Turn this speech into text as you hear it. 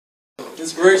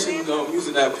inspiration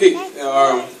music that I picked,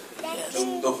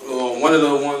 one of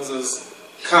the ones is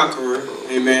Conqueror,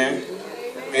 amen,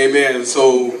 amen.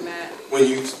 So when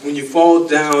you fall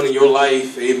down in your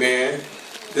life, amen,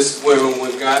 this is where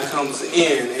when God comes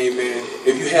in, amen.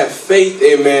 If you have faith,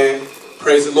 amen,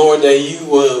 praise the Lord that you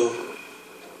will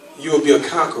be a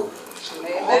conqueror.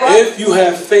 If you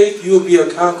have faith, you will be a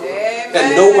conqueror.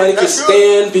 That nobody can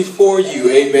stand before you,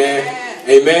 amen,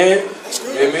 amen,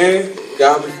 amen.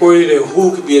 God before you, then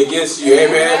who could be against you?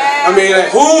 Amen. I mean, like,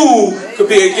 who could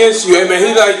be against you? Amen.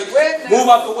 He's like, move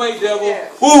out the way, devil.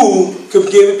 Who could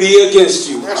be against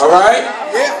you? All right?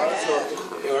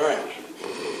 All right.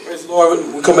 Praise the Lord.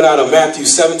 We're coming out of Matthew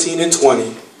 17 and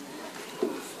 20.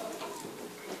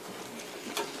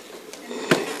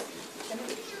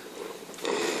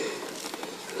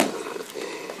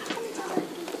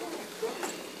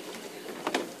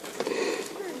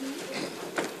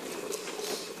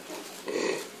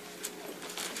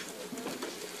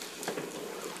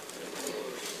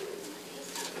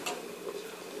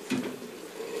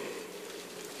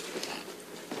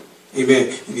 Amen.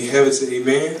 If you have it, say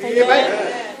amen.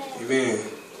 Amen. Amen.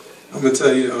 I'm going to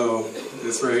tell you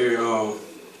this right here.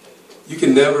 You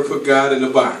can never put God in a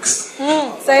box. Say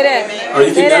that. Or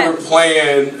you can never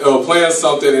plan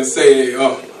something and say,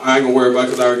 oh, I ain't going to worry about it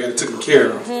because I already got it taken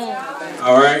care of.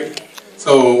 All right?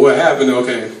 So what happened,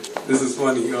 okay, this is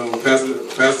funny. Pastor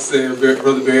said,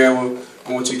 Brother Barry, I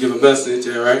want you to give a message,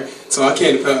 all right? So I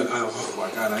came to Pastor, oh my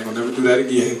God, I ain't going to never do that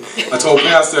again. I told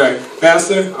Pastor, I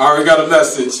already got a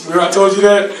message. Remember I told you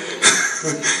that?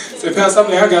 Say, Pastor, I've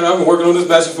been working on this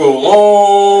message for a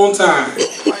long time.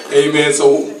 Amen.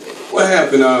 So what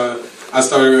happened? I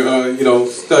started,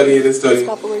 studying,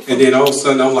 and then all of a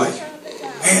sudden I'm like,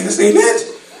 man, this ain't it.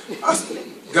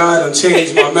 God done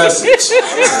changed my message.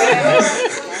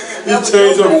 He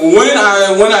changed it. When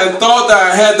I thought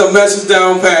that I had the message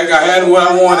down pat, I had what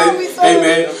I wanted,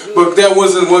 amen. But that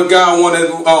wasn't what God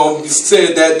wanted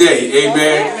said that day,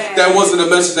 amen. That wasn't the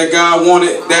message that God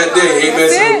wanted that day, amen.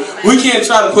 So we can't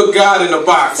try to put God in a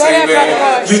box,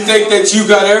 amen. You think that you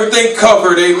got everything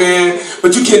covered, amen,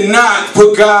 but you cannot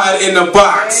put God in a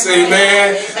box,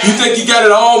 amen. You think you got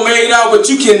it all made out, but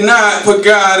you cannot put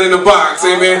God in a box,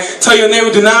 amen. Tell your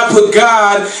neighbor, do not put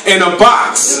God in a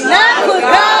box. Do not put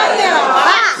God in a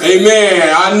box.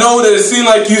 Amen. I know that it seems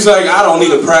like you're like, I don't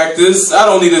need to practice. I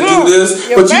don't need to do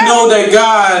this. But you know that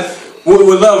God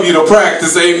would love you to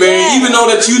practice. Amen. Even though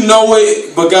that you know it,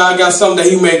 but God got something that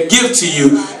He may give to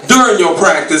you during your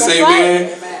practice. Amen.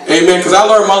 Amen. Because I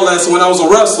learned my lesson when I was a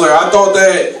wrestler. I thought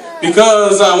that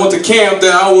because I went to camp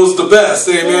that I was the best.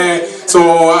 Amen.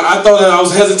 So I thought that I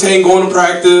was hesitating going to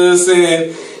practice. And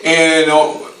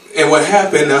what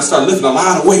happened, I started lifting a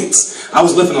lot of weights. I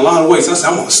was lifting a lot of weights. I said,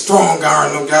 I'm going to strong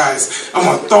guard them guys. I'm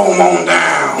going to throw them on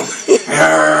down.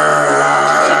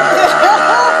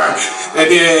 And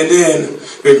then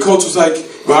the coach was like,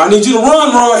 well, I need you to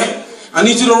run, Roy. I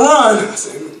need you to run. I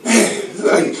said, man,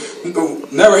 like,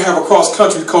 never have a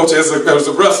cross-country coach as a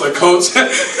wrestler coach.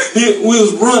 We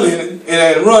was running,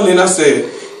 and I said,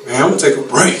 man, I'm going to take a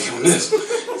break on this.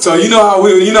 So you know how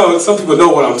some people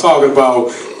know what I'm talking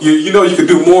about. You know you can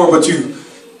do more, but you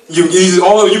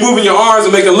moving your arms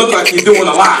and make it look like you're doing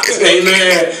a lot.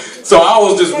 Amen. So I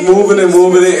was just moving it,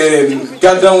 and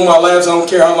got done with my laps. I don't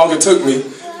care how long it took me.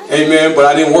 Amen. But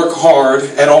I didn't work hard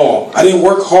at all. I didn't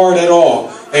work hard at all.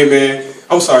 Amen.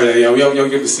 I'm sorry that y'all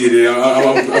get to see it.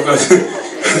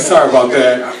 I'm sorry about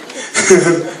that.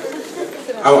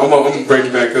 I'm gonna break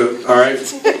it back up. All right.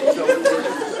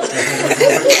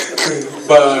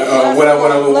 But what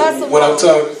I'm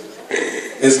talking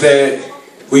is that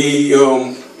we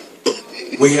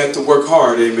have to work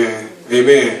hard, amen,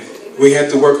 amen. We have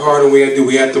to work hard, and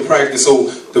we have to practice.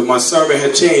 So my sermon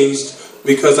had changed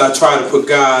because I tried to put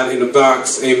God in the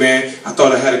box, amen. I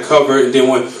thought I had it covered, and then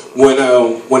when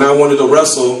I wanted to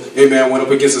wrestle, amen, I went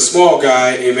up against a small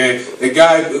guy, amen. The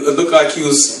guy looked like he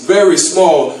was very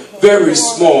small, very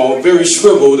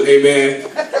shriveled, amen.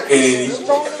 And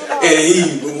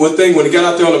when he got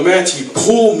out there on the match, he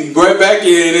pulled me right back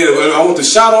in. I went to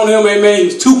shot on him, amen. He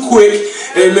was too quick,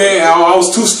 amen. I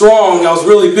was too strong. I was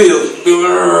really big.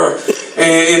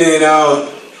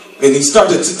 And he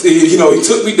started to, he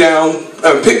took me down,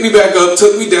 picked me back up,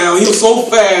 took me down. He was so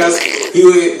fast.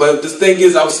 But the thing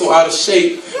is, I was so out of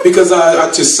shape because I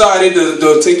decided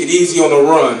to take it easy on the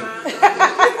run.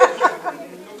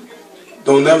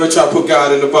 Don't never try to put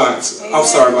God in the box. I'm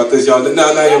sorry about this, y'all.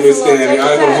 Now you understand.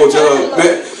 I ain't going to hold you up.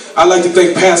 I'd like to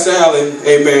thank Pastor Allen,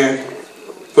 amen,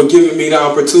 for giving me the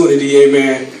opportunity,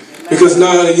 amen. Because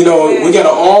now, we got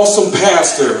an awesome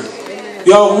pastor.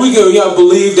 Y'all, y'all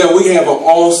believe that we have an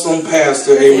awesome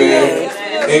pastor, amen.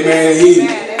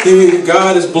 Amen.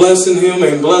 God is blessing him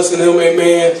and blessing him,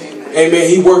 amen. Amen.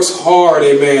 He works hard,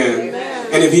 amen.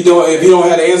 And if you don't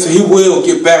have the answer, he will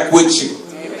get back with you.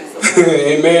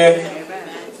 Amen.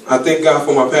 I thank God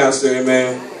for my pastor,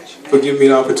 amen, for giving me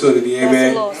the opportunity,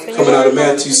 amen. Coming out of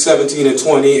Matthew 17 and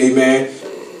 20, amen.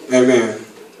 Amen.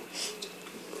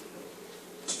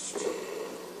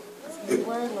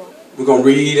 We're gonna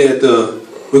read at the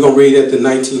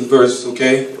 19th verse,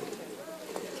 okay?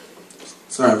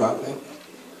 Sorry about that.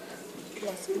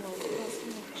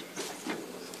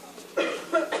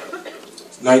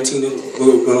 19 and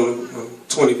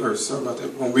 20 verse. Sorry about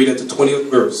that. We're gonna read at the 20th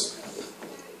verse.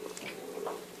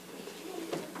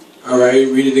 All right,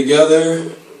 read it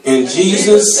together. And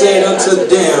Jesus said unto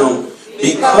them,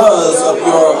 because of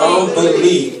your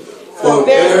unbelief, for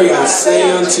verily I say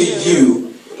unto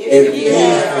you, if ye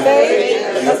have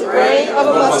faith as the grain of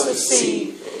a mustard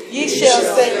seed, ye shall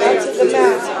say unto the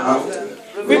mountain,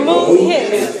 remove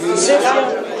hence this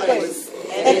your place,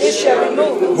 and it shall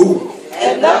remove,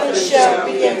 and nothing shall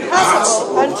be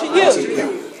impossible unto you.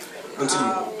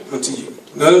 Unto you.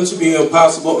 Nothing shall be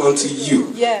impossible unto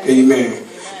you. Yeah. Amen.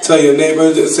 Tell your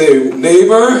neighbor, say,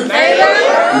 neighbor,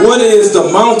 what is the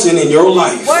mountain in your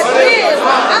life? What is the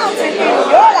mountain in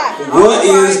your life? What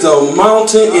is the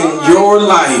mountain in your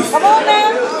life? Come on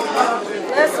now.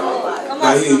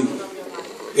 Now here,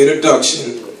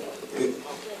 introduction.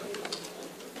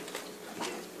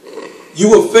 You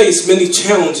will face many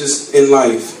challenges in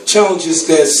life. Challenges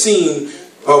that seem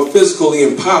physically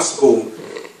impossible.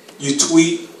 You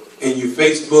tweet and you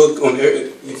Facebook and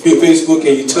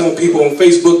you tell people on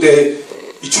Facebook that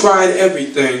you tried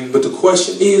everything, but the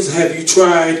question is, have you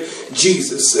tried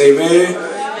Jesus? Amen.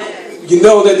 You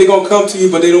know that they're gonna come to you,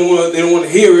 but they don't want to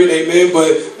hear it. Amen.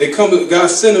 But they come.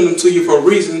 God's sending them to you for a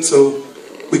reason, so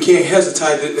we can't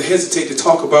hesitate to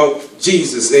talk about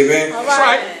Jesus. Amen.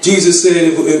 Right. Jesus said,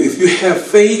 if you have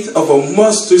faith of a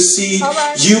mustard seed,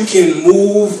 you can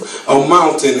move a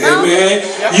mountain. Amen.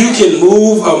 You can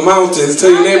move a mountain.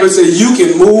 Tell your neighbor, say, you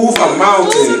can move a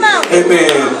mountain.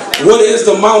 Amen. What is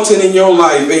the mountain in your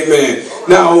life? Amen.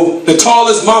 Now, the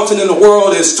tallest mountain in the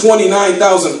world is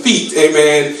 29,000 feet.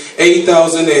 Amen.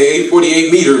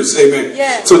 8,848 meters. Amen.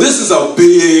 Yeah. So this is a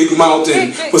big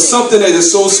mountain. But something that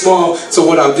is so small. So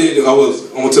what I did, I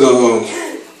went to the...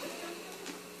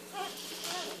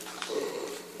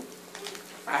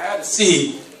 I had to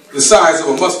see the size of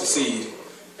a mustard seed.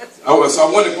 So I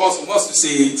went and bought some mustard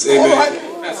seeds.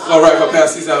 Amen. That's all right if I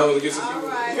pass these out and give some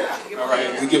people. All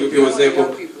right. To give people an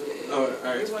example. All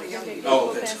right.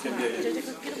 Oh, okay.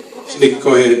 Shanika,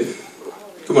 go ahead.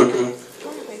 Come on.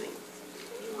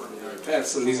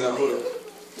 Pass some of these out. Hold on.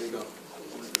 There you go.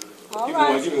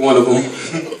 Give me one of them. All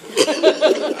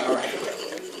right.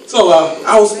 So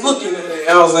I was looking at it.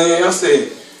 I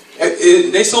said,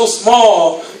 they so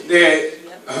small that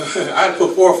I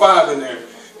put 4 or 5 in there.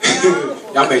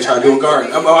 Y'all may try to do a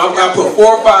garden. I put 4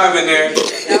 or 5 in there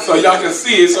so y'all can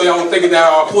see it. So y'all won't think that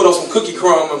I pulled up some cookie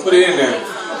crumb and put it in there.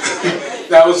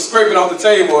 That was scraping off the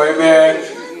table, amen.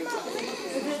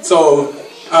 So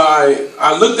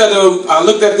I looked at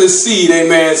this seed,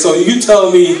 amen. So you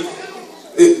tell me,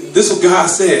 this is what God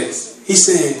says. He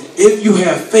said, if you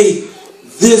have faith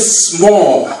this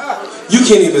small, you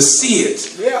can't even see it.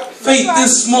 Faith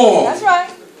this small. That's right.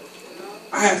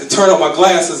 I had to turn up my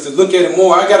glasses to look at it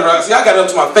more. I got it up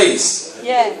to my face.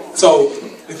 Yeah. So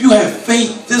if you have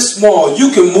faith this small,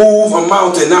 you can move a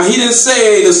mountain. Now he didn't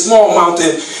say the small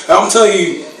mountain. I'm telling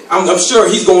you, I'm sure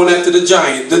he's going after the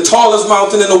giant. The tallest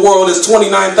mountain in the world is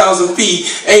 29,000 feet,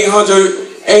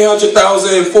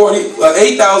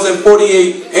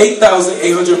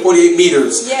 8,848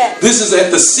 meters. Yeah. This is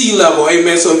at the sea level,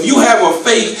 amen. So if you have a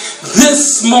faith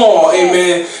this small,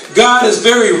 amen, God is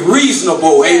very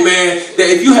reasonable, amen, that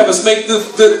if you have a faith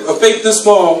this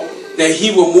small, that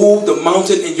he will move the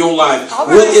mountain in your life. Right.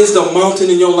 What is the mountain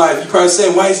in your life? You're probably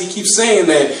saying, why does he keep saying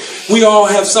that? We all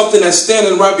have something that's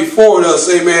standing right before us,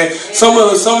 amen. Some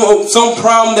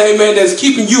problem, amen, that's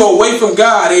keeping you away from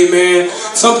God, amen.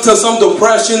 Some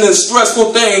depression and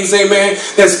stressful things, amen,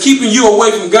 that's keeping you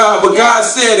away from God. But God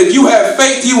said, if you have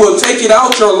faith, he will take it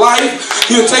out your life.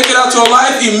 He'll take it out your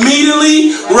life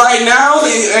immediately, right now,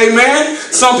 amen.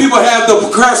 Some people have the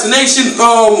procrastination,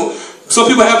 some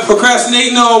people have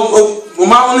procrastinating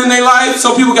mountain in their life.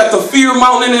 Some people got the fear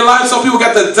mountain in their life. Some people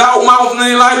got the doubt mountain in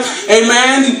their life.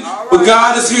 Amen. But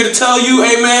God is here to tell you,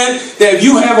 amen, that if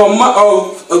you have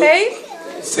faith.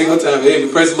 Take your time. Amen.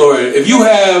 Praise the Lord. If you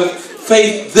have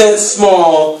faith that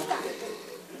small,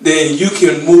 then you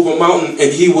can move a mountain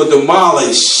and he will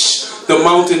demolish the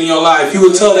mountain in your life. He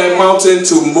will tell that mountain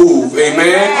to move.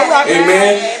 Amen.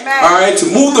 Amen. All right. To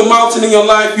move the mountain in your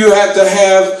life, you have to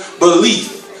have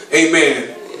belief. Amen.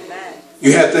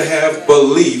 You have to have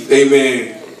belief.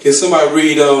 Amen. Can somebody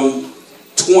read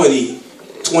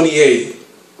 28?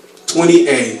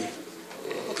 28.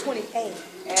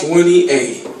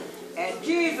 28. And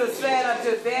Jesus said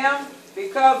unto them,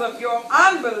 because of your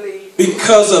unbelief.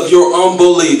 Because of your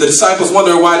unbelief. The disciples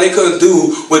wondered why they couldn't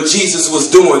do what Jesus was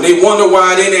doing. They wondered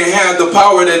why they didn't have the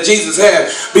power that Jesus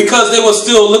had. Because they were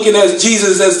still looking at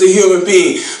Jesus as the human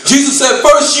being. Jesus said,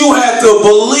 first you have to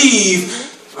believe.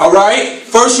 All right?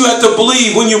 First you have to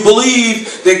believe. When you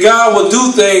believe that God will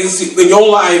do things in your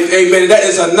life, amen, that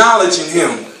is acknowledging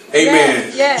Him.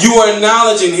 Amen. Yes, yes. You are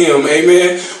acknowledging Him.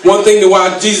 Amen. One thing that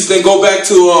why Jesus didn't go back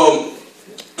to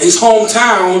his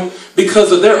hometown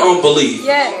because of their unbelief.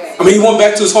 Yes. I mean, he went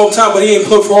back to his hometown, but he didn't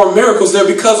perform miracles there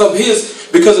because of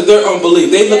their unbelief.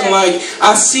 They looking like,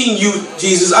 I seen you,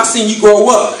 Jesus. I seen you grow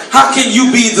up. How can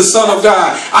you be the Son of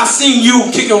God? I seen you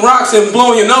kicking rocks and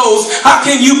blowing your nose. How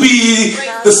can you be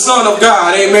the Son of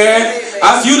God? Amen.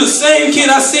 You the same kid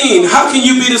I seen. How can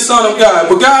you be the Son of God?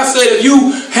 But God said, if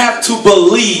you have to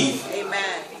believe,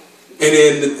 and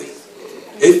then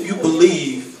if you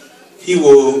believe, He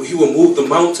will move the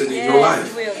mountain in your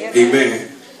life. Amen.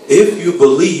 If you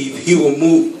believe, He will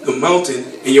move the mountain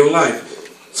in your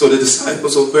life. So the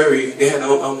disciples they had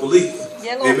unbelief.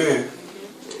 Amen.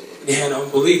 They had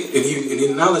unbelief, and he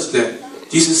acknowledged that.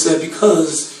 Jesus said,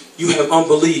 because you have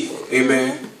unbelief,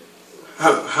 amen,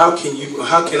 how can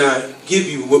I give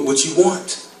you what you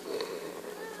want?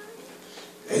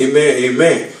 Amen,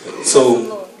 amen.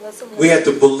 So we have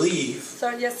to believe.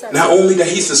 Yes, sir. Not only that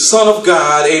He's the Son of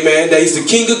God, amen, that He's the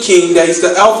King of Kings, that He's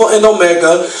the Alpha and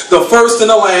Omega, the first and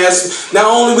the last. Not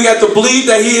only we have to believe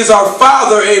that He is our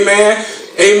Father, amen,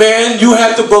 amen, you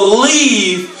have to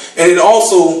believe, and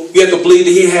also you have to believe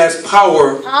that He has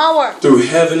power through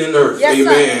heaven and earth, yes,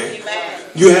 amen.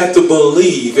 You have to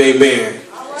believe, amen.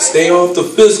 Stay off the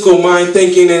physical mind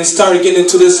thinking and start getting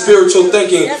into this spiritual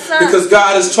thinking, because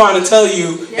God is trying to tell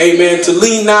you, amen, to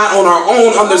lean not on our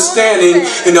own understanding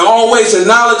and to always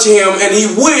acknowledge Him, and He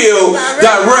will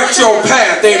direct your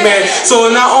path, amen. So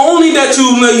not only that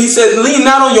He said, lean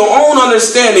not on your own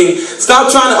understanding, stop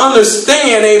trying to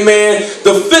understand, amen,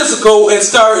 the physical and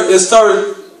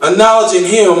start acknowledging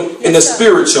Him in the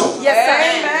spiritual.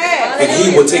 And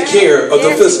He will take care of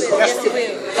the physical.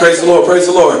 Praise the Lord, praise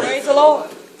the Lord. Praise the Lord.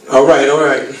 All right, all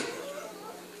right.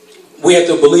 We have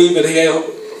to believe that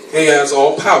He has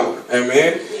all power.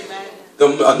 Amen.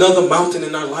 Another mountain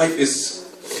in our life is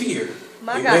fear.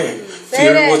 Amen.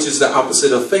 Fear, which is the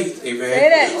opposite of faith.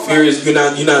 Amen. Fear is you're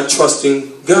not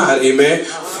trusting God. Amen.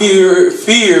 Fear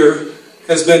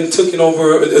has taken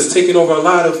over a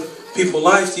lot of people's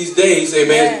lives these days.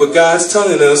 Amen. But God's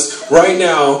telling us right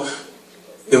now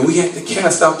that we have to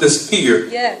cast out this fear.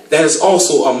 That is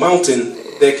also a mountain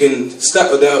that can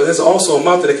stop. There's also a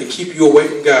mountain that can keep you away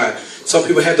from God. Some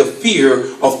people had the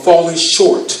fear of falling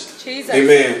short. Jesus.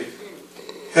 Amen.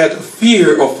 Had the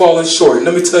fear of falling short.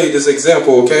 Let me tell you this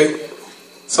example, okay?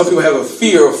 Some people have a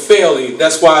fear of failing.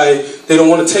 That's why they don't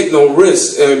want to take no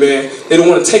risks. Amen. They don't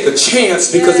want to take a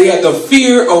chance because they had the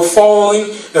fear of falling,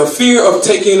 the fear of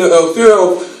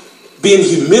being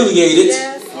humiliated.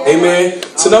 Amen.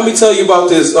 So let me tell you about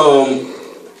this.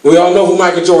 We all know who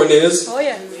Michael Jordan is. Oh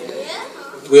yeah.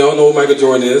 We all know who Michael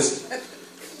Jordan is.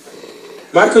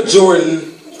 Michael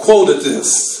Jordan quoted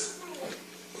this.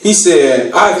 He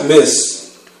said, I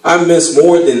missed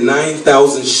more than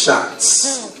 9,000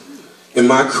 shots in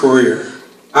my career.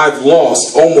 I've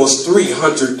lost almost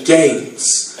 300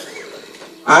 games.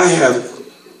 I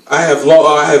have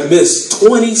missed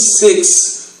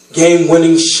 26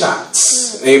 game-winning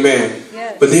shots. Amen.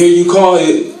 But there you call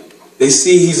it. They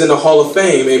see he's in the Hall of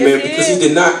Fame, amen, because he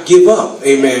did not give up,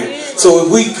 amen. So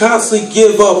if we constantly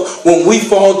give up when we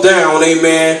fall down,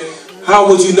 amen, how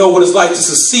would you know what it's like to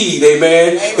succeed,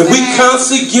 amen? If we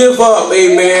constantly give up,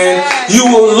 amen, you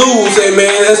will lose,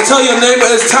 amen. Let's tell your neighbor,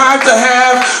 it's time to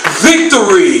have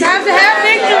victory. Time to have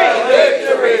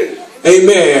victory.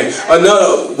 Amen.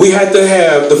 We have to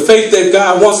have the faith that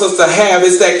God wants us to have.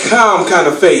 It's that calm kind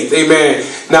of faith, amen.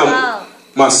 Now,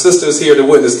 my sister's here to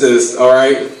witness this, all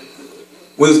right?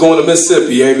 We was going to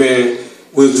Mississippi, amen.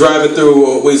 We was driving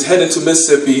through, we was heading to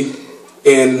Mississippi,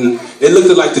 and it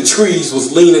looked like the trees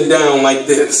was leaning down like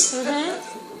this.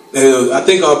 And I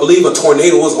believe a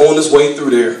tornado was on its way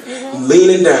through there.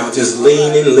 Leaning down, just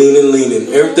leaning.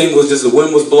 Everything was just, the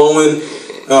wind was blowing,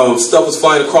 stuff was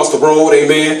flying across the road,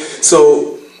 amen.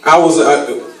 So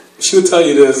she would tell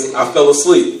you this, I fell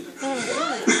asleep.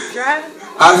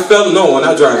 I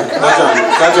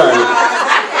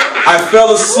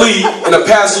fell asleep in the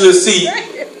passenger seat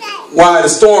while the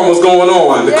storm was going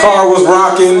on. The car was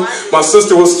rocking. My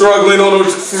sister was struggling on the,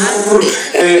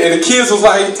 and the kids was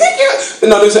like,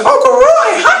 they said, Uncle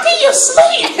Roy, how can you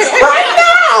sleep right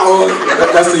now?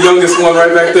 That's the youngest one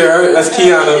right back there. That's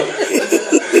Kiana.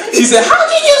 She said, how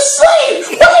can you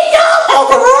sleep? Wake up,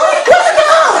 Uncle Roy,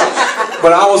 wake up.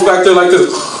 But I was back there like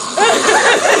this.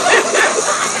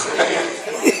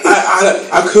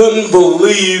 I couldn't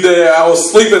believe that I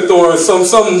was sleeping through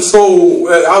something so,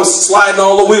 I was sliding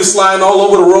all over, we were sliding all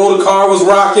over the road, the car was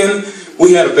rocking.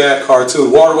 We had a bad car too, the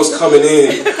water was coming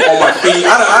in on my feet.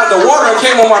 The water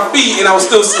came on my feet and I was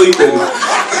still sleeping.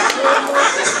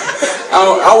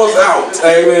 I was out,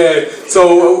 amen.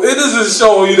 So it is to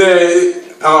show you that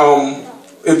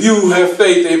if you have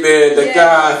faith, amen, that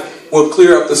God will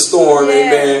clear up the storm,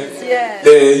 amen.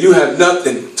 Then you have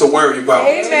nothing to worry about.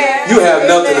 Amen. You have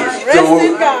nothing.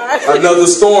 Another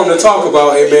storm to talk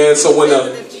about, amen. So when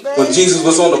Jesus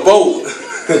was on the boat,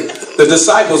 the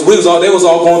disciples, they was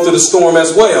all going through the storm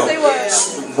as well.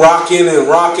 Rocking and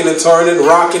turning,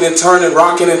 rocking and turning,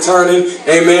 rocking and turning,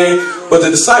 amen. But the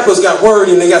disciples got worried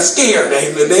and they got scared,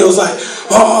 amen. They was like,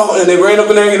 oh, and they ran up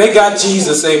in there and they got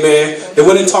Jesus, amen. They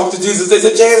went and talked to Jesus. They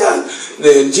said, Jesus.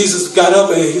 Then Jesus got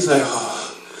up and he's like, oh.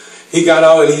 He got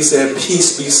out and he said,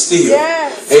 peace be still.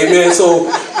 Yes. Amen. So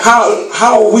how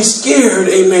are we scared,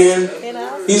 amen,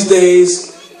 these days,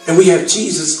 and we have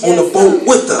Jesus on the boat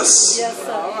with us. Yes, sir.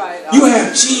 You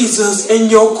have Jesus in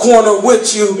your corner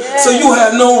with you, so you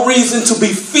have no reason to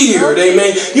be feared,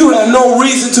 amen. You have no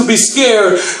reason to be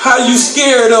scared. How are you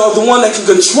scared of the one that can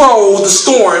control the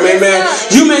storm, amen?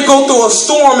 You may go through a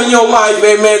storm in your life,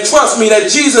 amen. Trust me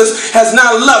that Jesus has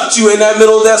not left you in that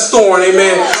middle of that storm,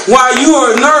 amen. While you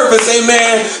are nervous,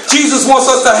 amen, Jesus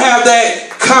wants us to have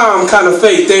that calm kind of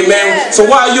faith, amen. So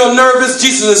while you're nervous,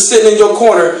 Jesus is sitting in your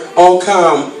corner all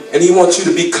calm, and he wants you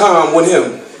to be calm with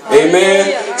him.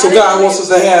 Amen. So God wants us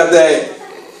to have that,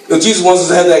 Jesus wants us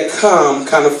to have that calm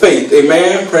kind of faith.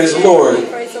 Amen. Praise the Lord.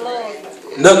 Praise the Lord.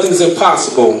 Nothing's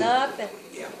impossible. Nothing.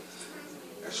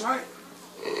 That's right.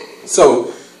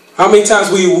 So, how many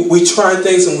times we try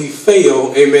things and we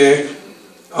fail? Amen.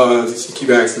 She keep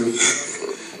asking me.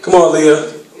 Come on,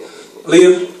 Leah.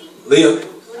 Leah.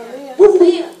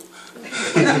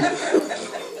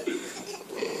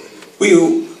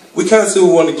 We constantly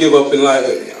want to give up in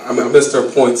life. I missed her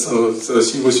point, so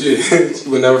she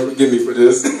would never forgive me for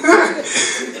this.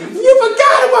 You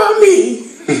forgot about me.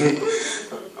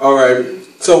 All right.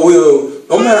 So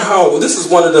no matter how, this is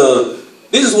one of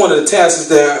the tasks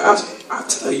that I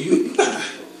tell you,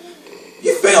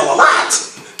 you fail a lot.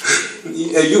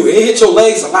 You hit your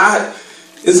legs a lot.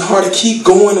 It's hard to keep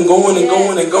going and going and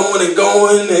going and going and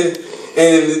going,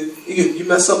 and you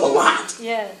mess up a lot.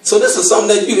 Yeah. So this is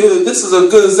something that this is a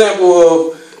good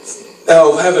example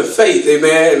of having faith,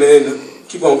 amen. And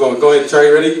keep on going. Go ahead,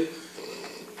 Trey. Ready?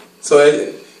 So,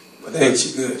 but ain't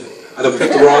she good? I done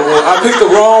picked the wrong one. I picked the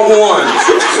wrong one.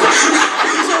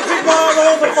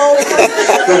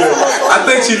 I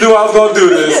think she knew I was gonna do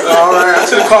this. All right, I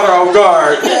should have caught her off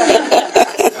guard.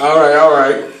 All right.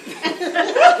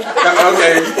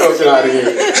 Okay, you folks out of here.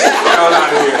 Get out of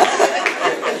here.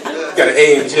 Got an A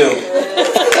in gym.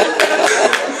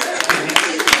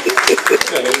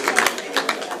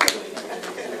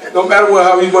 No matter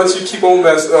how much you keep on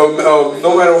messing,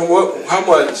 no matter how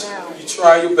much you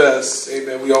try your best,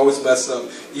 amen, we always mess up.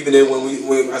 Even then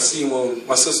when my sister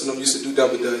and them used to do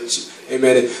double dutch,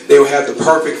 amen, they would have the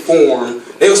perfect form.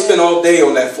 They would spend all day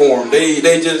on that form. They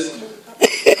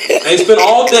spend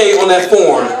all day on that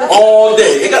form, all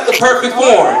day. They got the perfect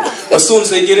form. As soon as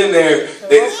they get in there,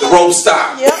 the rope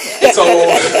stop. Yep. So,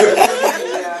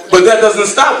 but that doesn't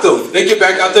stop them. They get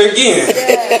back out there again.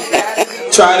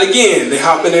 Try it again. They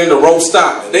hop in there and the rope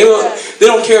stop. They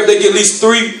don't care if they get at least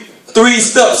three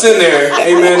steps in there.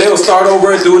 Amen. They will start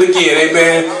over and do it again.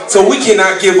 Amen. So we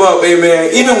cannot give up.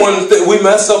 Amen. Even when we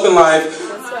mess up in life,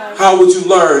 how would you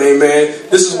learn? Amen.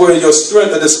 This is where your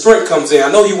strength, the strength comes in. I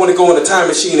know you want to go in a time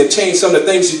machine and change some of the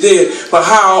things you did, but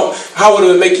how would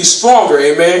it make you stronger?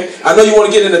 Amen. I know you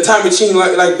want to get in a time machine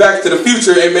like Back to the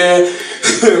Future. Amen.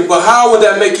 But how would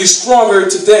that make you stronger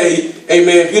today?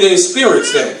 Amen. If you didn't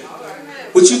experience that.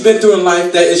 What you've been through in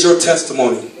life, that is your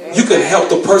testimony. You can help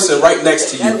the person right next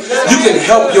to you. You can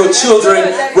help your children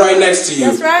right next to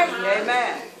you. That's right.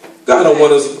 Amen. God don't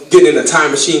want us getting in a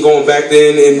time machine, going back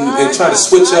then and trying to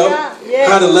switch up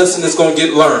how the lesson is going to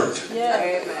get learned.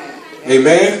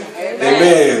 Amen.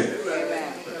 Amen.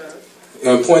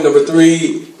 And point number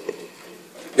 3,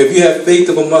 if you have faith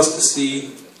of a mustard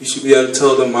seed, you should be able to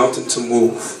tell the mountain to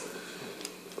move.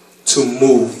 to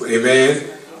move. Amen.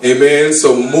 Amen.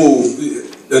 So move.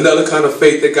 Another kind of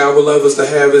faith that God would love us to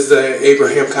have is the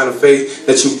Abraham kind of faith,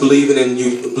 that you believing in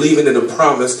the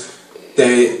promise,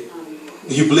 that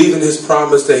you believe in his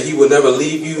promise that he will never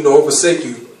leave you nor forsake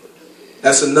you.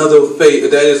 That's another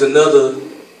faith. That is another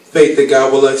faith that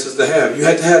God will like us to have. You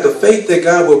have to have the faith that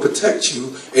God will protect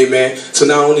you. Amen. So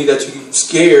not only that you're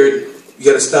scared, you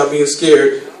got to stop being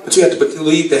scared, but you have to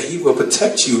believe that he will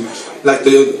protect you. Like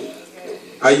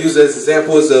I use as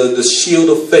example is the shield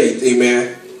of faith.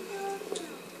 Amen.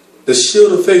 The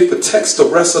shield of faith protects the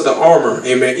rest of the armor.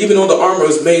 Amen. Even though the armor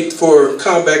is made for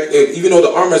combat, even though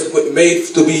the armor is made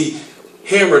to be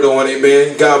hammered on,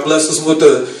 amen, God bless us with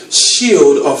the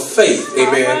shield of faith,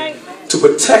 amen, to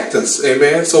protect us,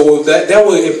 amen. So that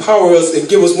will empower us and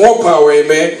give us more power,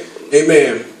 amen,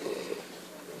 amen.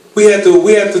 We have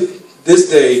to this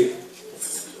day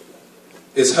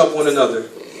is help one another.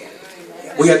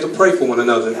 We have to pray for one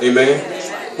another,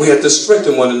 amen. We have to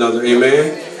strengthen one another,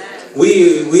 amen.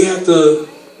 We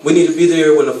need to be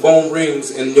there when the phone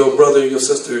rings and your brother or your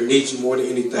sister needs you more than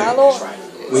anything.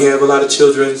 We have a lot of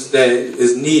children that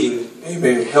is needing,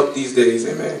 amen, help these days,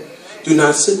 amen. Do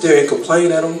not sit there and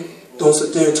complain at them. Don't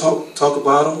sit there and talk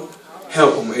about them.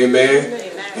 Help them,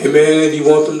 amen. Amen. If you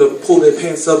want them to pull their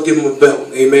pants up, give them a belt,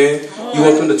 amen. You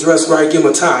want them to dress right, give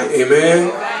them a tie,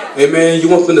 amen. Amen. You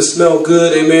want them to smell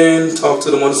good, amen. Talk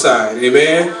to them on the side,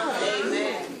 amen.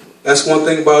 That's one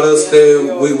thing about us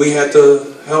that we had to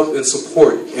help and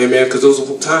support, amen, because there was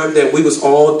a time that we was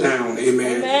all down,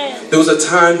 amen. There was a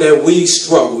time that we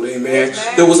struggled, amen.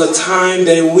 There was a time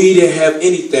that we didn't have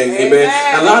anything, amen.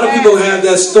 A lot of people have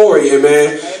that story,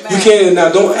 amen. You can't,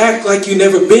 now don't act like you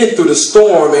never been through the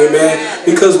storm, amen,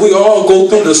 because we all go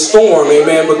through the storm,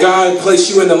 amen, but God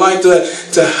placed you in the life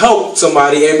to help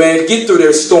somebody, amen, get through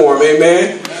their storm,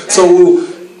 amen. So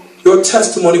your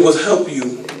testimony will help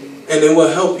you, and it will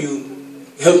help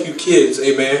you kids,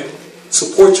 amen.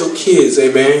 Support your kids,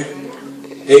 amen.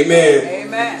 Amen.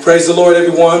 Amen. Praise the Lord,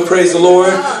 everyone. Praise the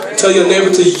Lord. Tell your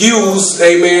neighbor to use,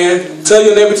 amen. Tell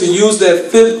your neighbor to use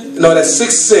that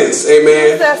sixth sense,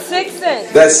 amen. That sixth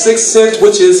sense. That sixth sense,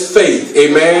 which is faith,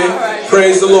 amen.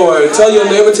 Praise the Lord. Tell your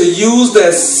neighbor to use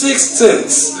that sixth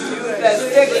sense,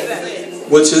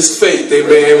 which is faith,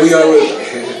 amen. We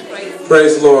are,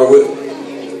 praise the Lord.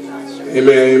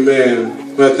 Amen, amen.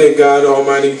 I thank God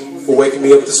Almighty for waking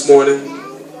me up this morning.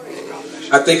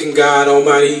 I thank God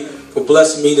Almighty for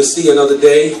blessing me to see another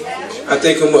day. I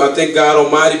thank God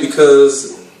Almighty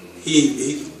because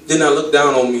He did not look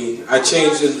down on me. I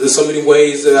changed in so many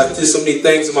ways. I did so many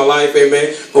things in my life,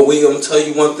 amen. But we're going to tell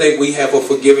you one thing. We have a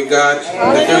forgiving God.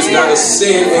 If there's not a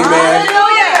sin,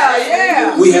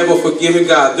 amen. We have a forgiving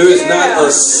God. There is not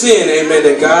a sin, amen,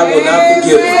 that God will not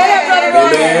forgive.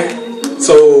 Amen.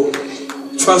 So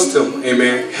trust Him,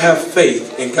 amen. Have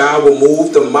faith, and God will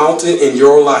move the mountain in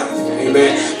your life,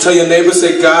 amen. Tell your neighbor,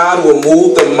 say, God will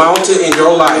move the mountain in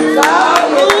your life. God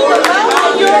will move the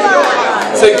mountain in your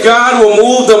life. Say, God will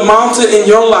move the mountain in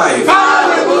your life.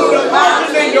 God will move the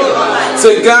mountain in your life.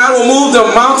 Say, God will move the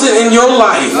mountain in your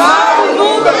life. God will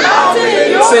move the mountain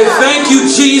in your life. Say, thank you,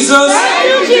 Jesus.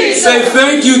 Thank you, Jesus. Say,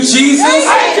 thank you, Jesus.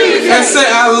 Thank you, Jesus. And say,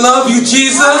 I love you,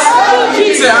 Jesus.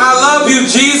 Say, I love you,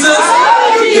 Jesus.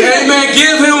 Amen.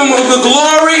 Give Him the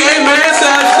glory. Amen.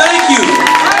 Say, thank you.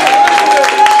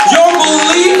 Your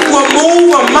belief will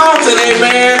move a mountain.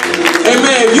 Amen.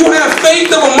 Amen. You have faith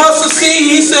of a mustard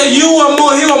seed. He said He will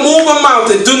move a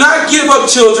mountain. Do not give up,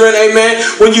 children. Amen.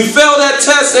 When you fail that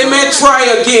test, amen, try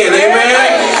again.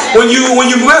 Amen. When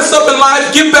you mess up in life,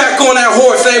 get back on that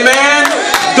horse. Amen.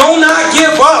 Do not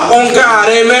give up on God.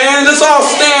 Amen. Let's all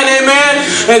stand. Amen.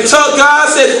 And tell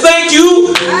God, say, thank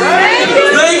you.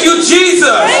 Thank you, Jesus.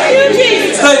 Thank you,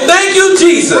 Jesus. Say, thank you,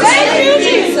 Jesus. Thank you,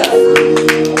 Jesus.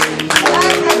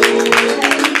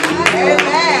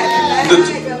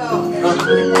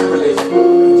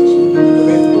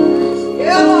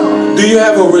 Do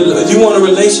you want a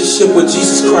relationship with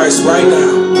Jesus Christ right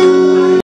now?